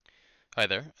Hi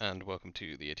there, and welcome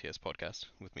to the ATS podcast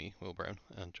with me, Will Brown,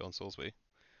 and John Soulsby,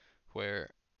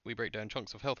 where we break down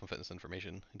chunks of health and fitness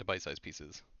information into bite-sized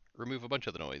pieces, remove a bunch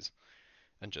of the noise,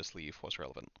 and just leave what's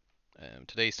relevant.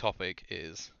 Today's topic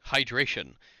is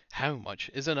hydration. How much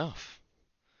is enough?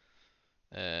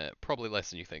 Probably less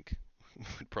than you think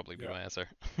would probably be Yeah, my answer.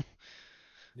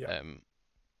 yeah. um,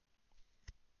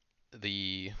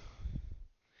 the,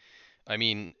 I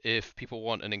mean, if people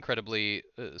want an incredibly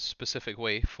specific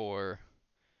way for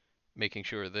making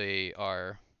sure they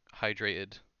are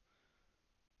hydrated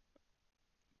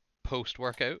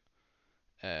post-workout,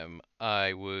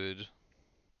 I would.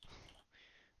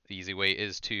 The easy way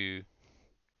is to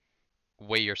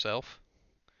weigh yourself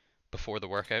before the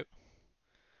workout,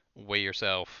 weigh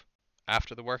yourself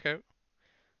after the workout,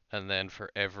 and then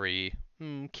for every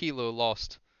kilo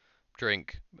lost,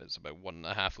 drink it's about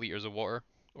 1.5 liters of water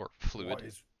or What fluid.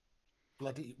 is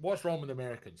what's wrong with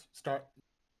Americans? Start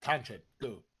tangent.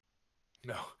 Go.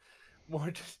 No,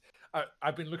 more just.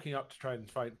 I've been looking up to try and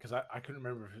find because I couldn't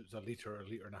remember if it was a liter or a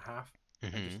liter and a half,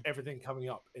 and just Hmm. everything coming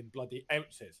up in bloody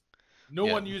ounces. No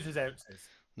Yeah, one uses ounces.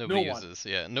 nobody No one. uses.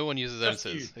 Yeah, no one uses Just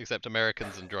you. ounces except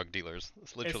Americans and drug dealers.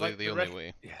 It's It's literally like the only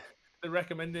way. yeah. The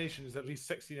recommendation is at least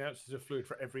 16 ounces of fluid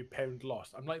for every pound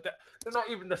lost. I'm like that. They're not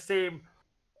even the same.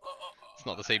 It's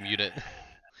not the same unit.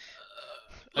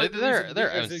 Like the There, reason there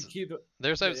are liters and ounces. kilo.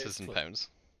 There's Yeah, ounces it's and close, pounds,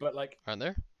 but like aren't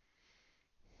there?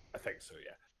 I think so,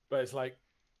 yeah. But it's like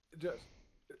just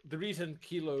the reason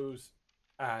kilos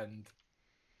and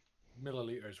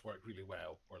milliliters work really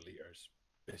well, or liters,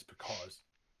 is because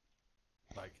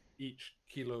like each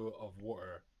kilo of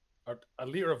water, or a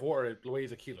liter of water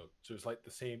weighs a kilo, so it's like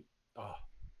the same. Oh,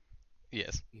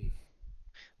 Yes. mm,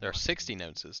 There are what? 16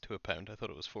 ounces to a pound. I thought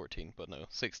it was 14, but no,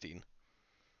 16.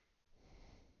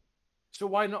 So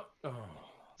why not? Oh,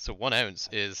 So 1 ounce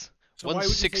is so one why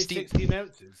would you say sixteenth 16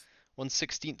 ounces?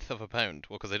 1/16 of a pound.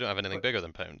 Well, because they don't have anything But bigger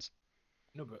than pounds.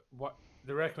 no, but what?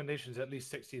 The recommendation is at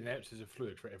least 16 ounces of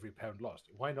fluid for every pound lost.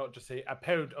 Why not just say a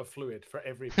pound of fluid for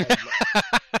every pound lost?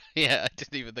 Yeah, I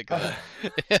didn't even think of that.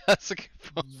 Yeah, that's a good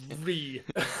point. Re.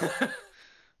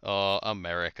 Oh,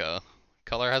 America.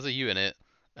 Color has a U in it,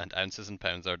 and ounces and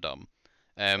pounds are dumb.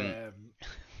 Um, um,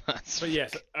 that's but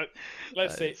yes, fucking.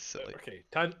 let's That is say silly. okay.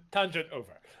 Tangent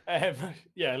over.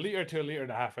 Yeah, a liter to a liter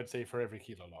and a half. I'd say for every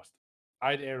kilo lost.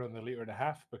 I'd err on the liter and a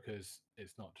half because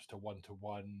it's not just a one to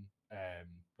one.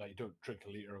 Like you don't drink a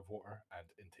liter of water and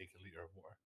intake a liter of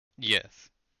water. Yes.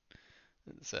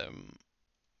 It's,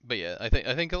 but yeah, I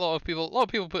think a lot of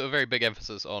people put a very big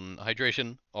emphasis on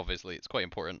hydration. Obviously, it's quite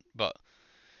important, but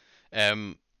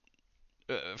um,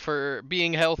 for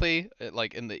being healthy,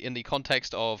 like in the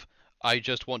context of I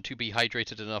just want to be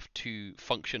hydrated enough to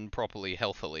function properly,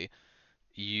 healthily,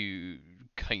 you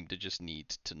kind of just need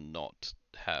to not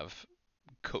have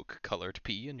Coke colored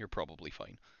pee, and you're probably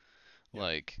fine. Yeah,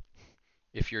 Like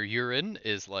if your urine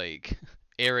is like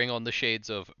erring on the shades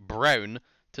of brown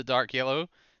to dark yellow,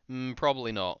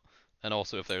 probably not. And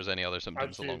also, if there's any other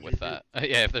I'd symptoms say a along with GP, that,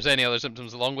 yeah, if there's any other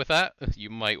symptoms along with that, you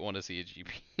might want to see a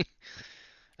GP.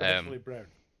 um, especially brown.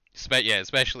 yeah,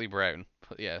 especially brown.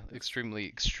 But yeah, It's extremely,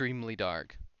 extremely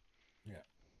dark. yeah.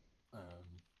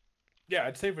 Yeah,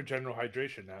 I'd say for general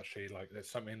hydration, actually, like that's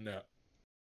something that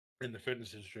in the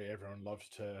fitness industry everyone loves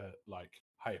to like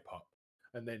hype up,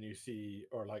 and then you see,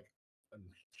 or like, I'm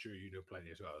sure you know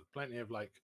plenty as well, plenty of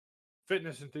like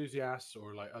fitness enthusiasts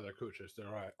or like other coaches that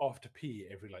are like, off to pee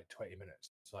every like 20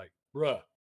 minutes. It's like, bruh,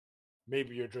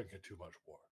 maybe you're drinking too much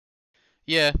water.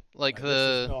 Yeah, like Like this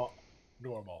is the not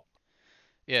normal.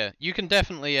 yeah, you can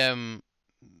definitely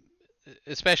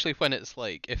especially when it's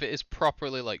like if it is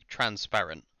properly like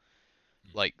transparent,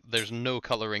 like there's no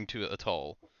coloring to it at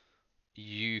all.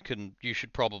 You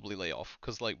should probably lay off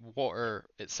because like water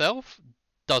itself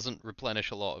doesn't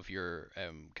replenish a lot of your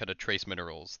kind of trace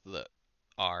minerals that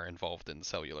are involved in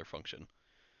cellular function.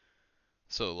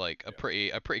 So like a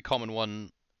Yeah, pretty common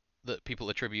one that people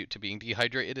attribute to being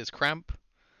dehydrated is cramp.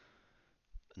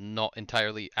 Not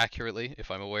entirely accurately,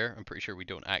 if I'm aware. I'm pretty sure we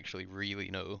don't actually really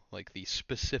know like the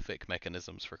specific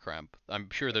mechanisms for cramp. I'm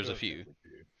sure I there's a don't think few, we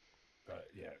do, but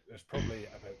yeah, there's probably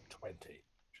about 20,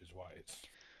 which is why it's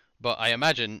but I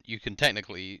imagine you can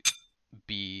technically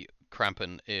be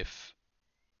cramping if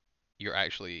you're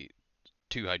actually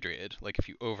too hydrated. Like if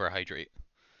you overhydrate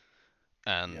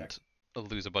yeah, and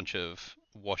lose a bunch of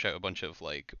wash out a bunch of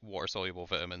like water soluble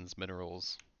vitamins,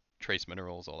 minerals, trace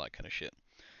minerals, all that kind of shit.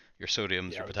 Your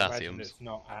sodiums, yeah. your I would imagine potassiums. it's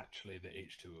not actually the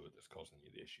H2O that's causing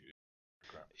you the issue.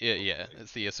 Crap, Yeah, yeah, probably.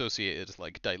 it's the associated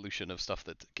like dilution of stuff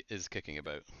that is kicking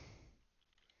about.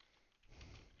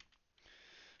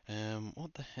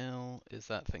 What the hell is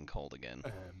that thing called again?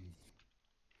 Um,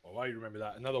 well, I remember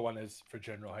that. Another one is for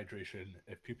general hydration.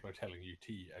 If people are telling you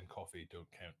tea and coffee don't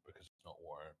count because it's not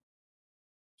water,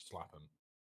 slap them.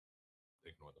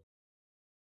 Ignore them.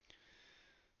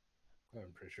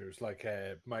 I'm pretty sure it's like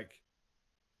Mike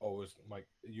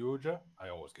Uoja. I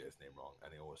always get his name wrong,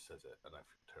 and he always says it, and I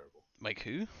feel terrible. Mike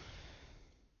who?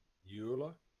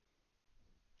 Eula?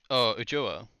 Oh,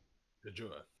 Ujoa.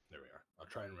 Ujua. There we are. I'll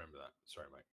try and remember that. Sorry,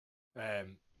 Mike.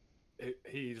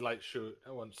 He like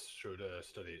once showed a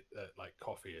study that like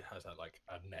coffee has a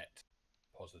net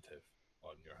positive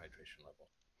on your hydration level.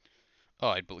 Oh,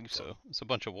 I believe so. It's a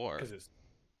bunch of water. Because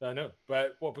I know,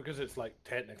 but because it's like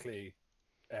technically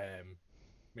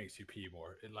makes you pee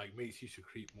more. It like makes you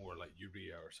secrete more like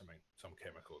urea or something, some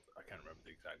chemical. I can't remember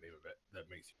the exact name of it that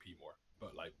makes you pee more.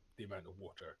 But like the amount of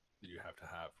water that you have to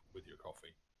have with your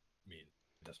coffee, it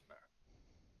doesn't matter.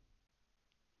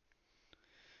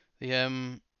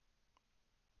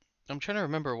 I'm trying to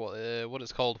remember what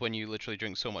it's called when you literally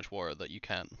drink so much water that you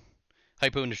can't.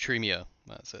 Hyponatremia.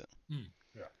 That's it.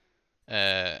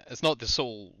 Yeah. It's not the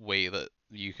sole way that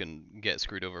you can get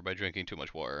screwed over by drinking too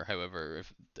much water. However,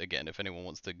 if anyone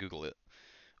wants to Google it,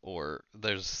 or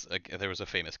there was a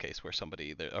famous case where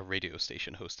a radio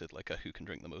station hosted like a who can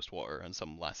drink the most water, and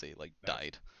some lassie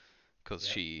died because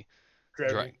she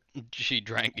drowning.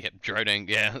 Drowning.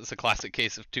 Yeah, it's a classic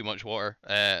case of too much water.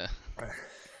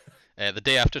 The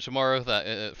Day After Tomorrow,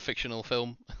 that fictional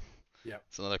film. Yeah.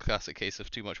 It's another classic case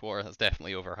of too much water. That's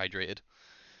definitely overhydrated.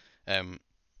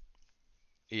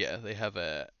 Yeah, they have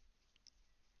I'm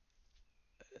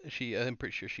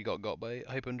pretty sure she got by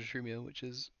hyponatremia, which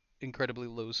is incredibly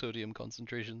low sodium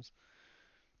concentrations.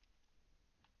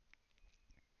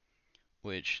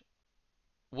 Which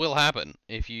will happen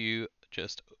if you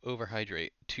just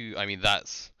overhydrate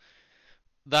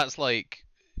that's like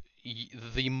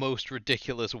the most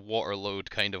ridiculous water load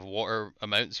kind of water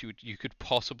amounts you could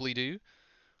possibly do.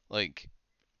 Like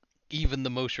even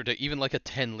even like a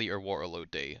 10-liter water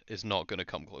load day is not going to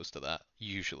come close to that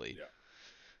usually.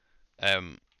 Yeah.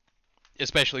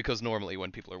 Especially because normally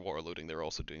when people are water loading, they're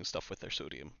also doing stuff with their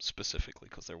sodium specifically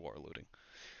because they're water loading.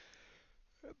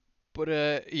 But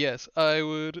yes, I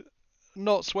would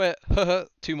not sweat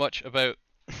too much about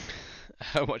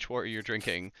how much water you're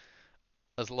drinking,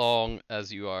 as long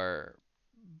as you are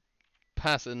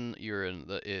passing urine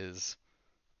that is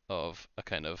of a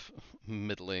kind of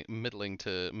middling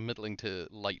to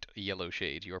light yellow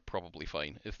shade, you're probably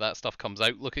fine. If that stuff comes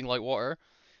out looking like water,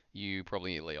 you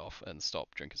probably need to lay off and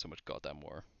stop drinking so much goddamn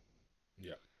water.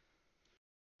 Yeah.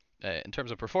 In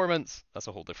terms of performance, that's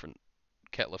a whole different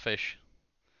kettle of fish.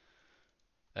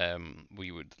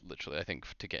 We would literally, I think,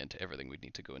 to get into everything, we'd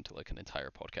need to go into like an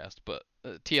entire podcast. But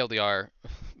TLDR,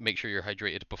 make sure you're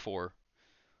hydrated before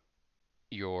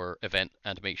your event,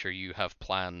 and make sure you have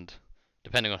planned,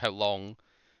 depending on how long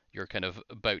your kind of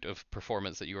bout of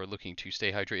performance that you are looking to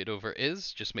stay hydrated over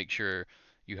is, just make sure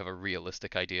you have a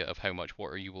realistic idea of how much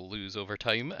water you will lose over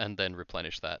time, and then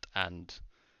replenish that and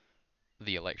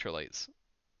the electrolytes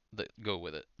that go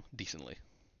with it decently.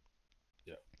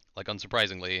 Yeah. Like,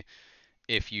 unsurprisingly,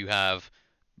 if you have,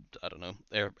 I don't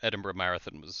know, Edinburgh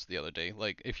Marathon was the other day.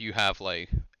 Like, if you have like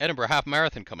Edinburgh Half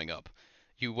Marathon coming up,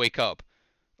 you wake up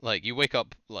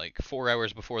like 4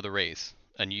 hours before the race,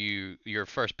 and your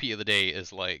first pee of the day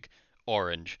is like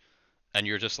orange, and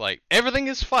you're just like, everything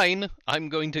is fine, I'm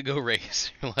going to go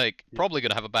race. You're like, probably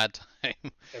gonna have a bad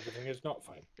time. Everything is not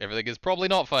fine. Everything is probably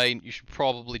not fine. You should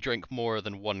probably drink more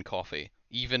than one coffee,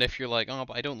 even if you're like, oh,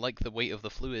 but I don't like the weight of the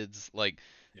fluids. Like,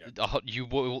 you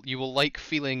will like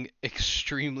feeling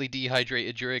extremely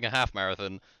dehydrated during a half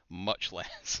marathon much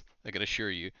less. I can assure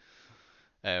you.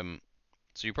 So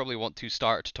you probably want to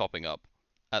start topping up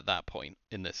at that point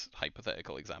in this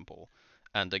hypothetical example.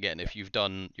 And again, if you've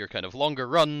done your kind of longer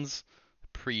runs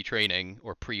pre-training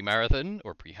or pre-marathon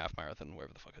or pre-half marathon,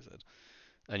 whatever the fuck I said,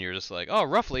 and you're just like, oh,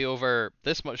 roughly over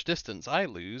this much distance, I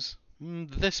lose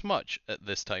this much at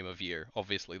this time of year.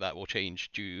 Obviously, that will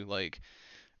change due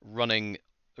running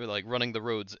the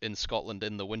roads in Scotland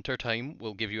in the winter time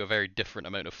will give you a very different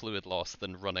amount of fluid loss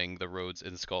than running the roads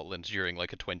in Scotland during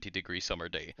like a 20-degree summer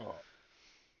day. Oh,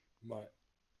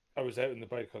 I was out on the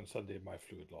bike on Sunday and my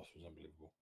fluid loss was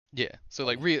unbelievable. Yeah, so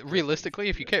like realistically,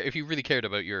 if you really cared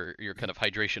about your kind of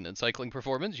hydration and cycling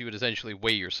performance, you would essentially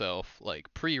weigh yourself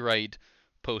like pre-ride,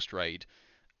 post-ride,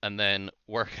 and then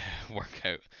work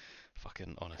out.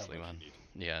 Fucking honestly, man.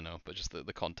 Yeah, I know, but just the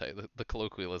context, the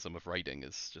colloquialism of riding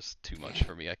is just too much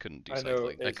for me. I couldn't do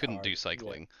cycling. I couldn't do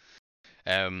cycling.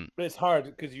 Yeah. But it's hard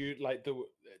because you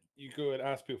go and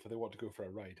ask people if they want to go for a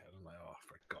ride, and I'm like, oh,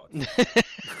 for God's sake.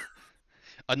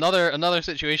 Another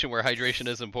situation where hydration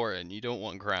is important. You don't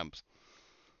want cramps.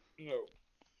 No.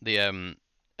 The and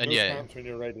No yeah, cramps when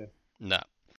you're riding. nah.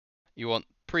 You want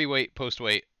pre-weight,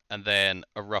 post-weight, and then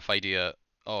a rough idea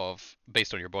of,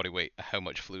 based on your body weight, how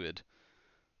much fluid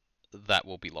that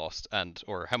will be lost, and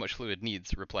or how much fluid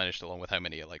needs replenished along with how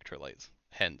many electrolytes.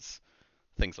 Hence,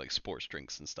 things like sports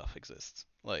drinks and stuff exists.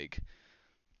 Like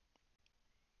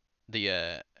the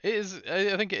it is.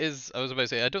 I think it is. I was about to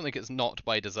say. I don't think it's not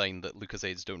by design that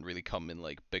Lucozades don't really come in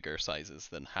like bigger sizes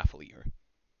than half a liter.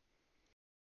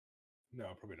 No,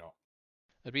 probably not.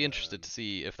 I'd be interested to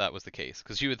see if that was the case,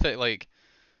 because you would think like,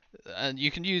 and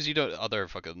you can use other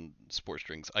fucking sports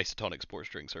drinks. Isotonic sports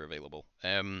drinks are available.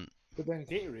 But then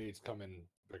Gatorades come in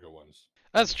bigger ones.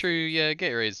 That's true. Yeah,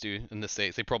 Gatorades do in the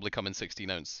States. They probably come in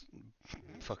 16-ounce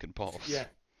fucking bottles. Yeah.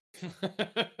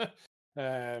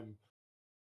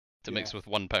 To mix with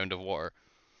 1 pound of water.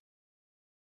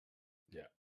 Yeah.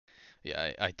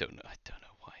 Yeah, I don't know. I don't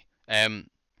know why.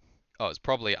 Oh, it's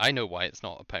probably. I know why it's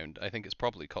not a pound. I think it's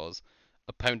probably because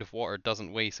a pound of water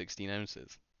doesn't weigh 16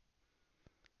 ounces.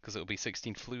 Because it'll be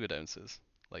 16 fluid ounces,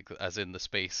 like as in the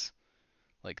space,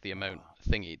 like the amount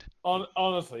thingied.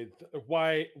 Honestly,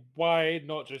 why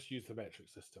not just use the metric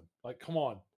system? Like, come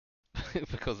on.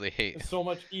 Because they hate. It's so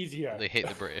much easier. They hate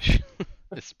the British.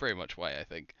 It's pretty much why I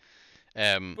think.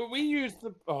 But we use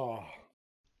the honestly,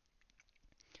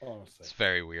 it's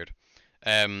very weird.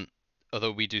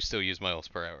 Although we do still use miles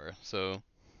per hour, so.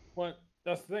 Well,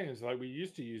 that's the thing is like we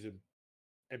used to use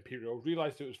Imperial,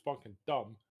 realized it was fucking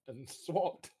dumb, and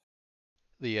swapped.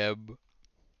 The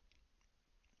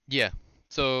yeah.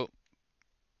 So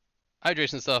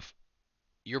hydration stuff,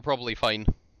 you're probably fine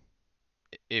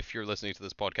if you're listening to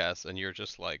this podcast and you're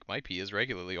just like, my pee is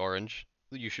regularly orange.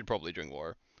 You should probably drink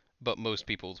water. But most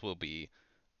people's will be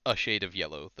a shade of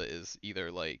yellow that is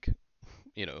either like,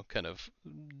 kind of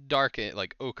dark,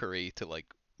 like ochery to like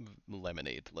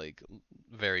lemonade, like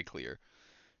very clear.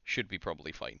 Should be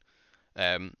probably fine.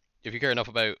 If you care enough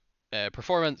about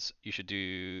performance, you should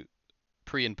do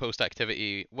pre and post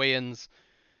activity weigh-ins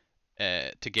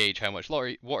to gauge how much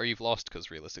water you've lost,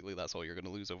 because realistically that's all you're going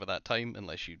to lose over that time,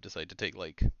 unless you decide to take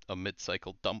like a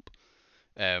mid-cycle dump.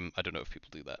 I don't know if people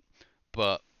do that,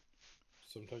 but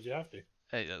sometimes you have to.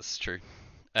 That's true.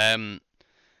 And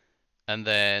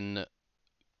then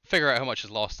figure out how much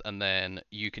is lost, and then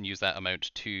you can use that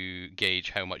amount to gauge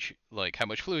how much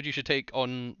fluid you should take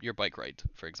on your bike ride,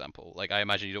 for example. Like I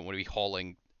imagine you don't want to be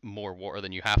hauling more water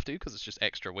than you have to, because it's just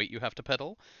extra weight you have to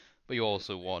pedal, but you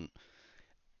also want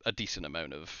a decent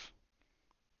amount of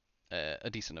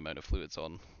fluids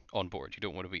on board. You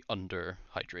don't want to be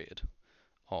underhydrated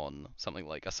on something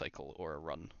like a cycle or a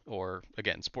run, or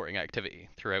again sporting activity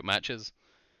throughout matches.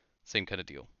 Same kind of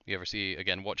deal. You ever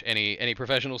watch any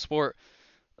professional sport?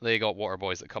 They got water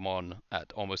boys that come on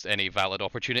at almost any valid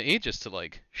opportunity just to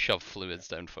like shove fluids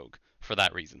down folk for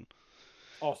that reason.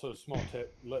 Also, small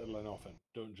tip, little and often.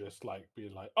 Don't just like be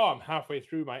like, oh, I'm halfway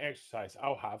through my exercise.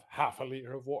 I'll have half a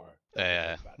liter of water.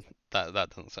 That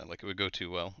doesn't sound like it would go too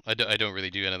well. I don't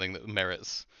really do anything that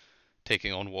merits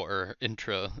taking on water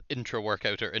intra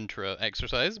workout or intra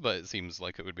exercise, but it seems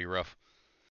like it would be rough.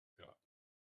 Yeah.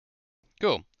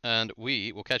 Cool, and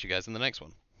we will catch you guys in the next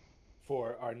one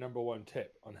for our number one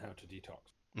tip on how to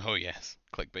detox. Oh yes,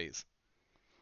 clickbait.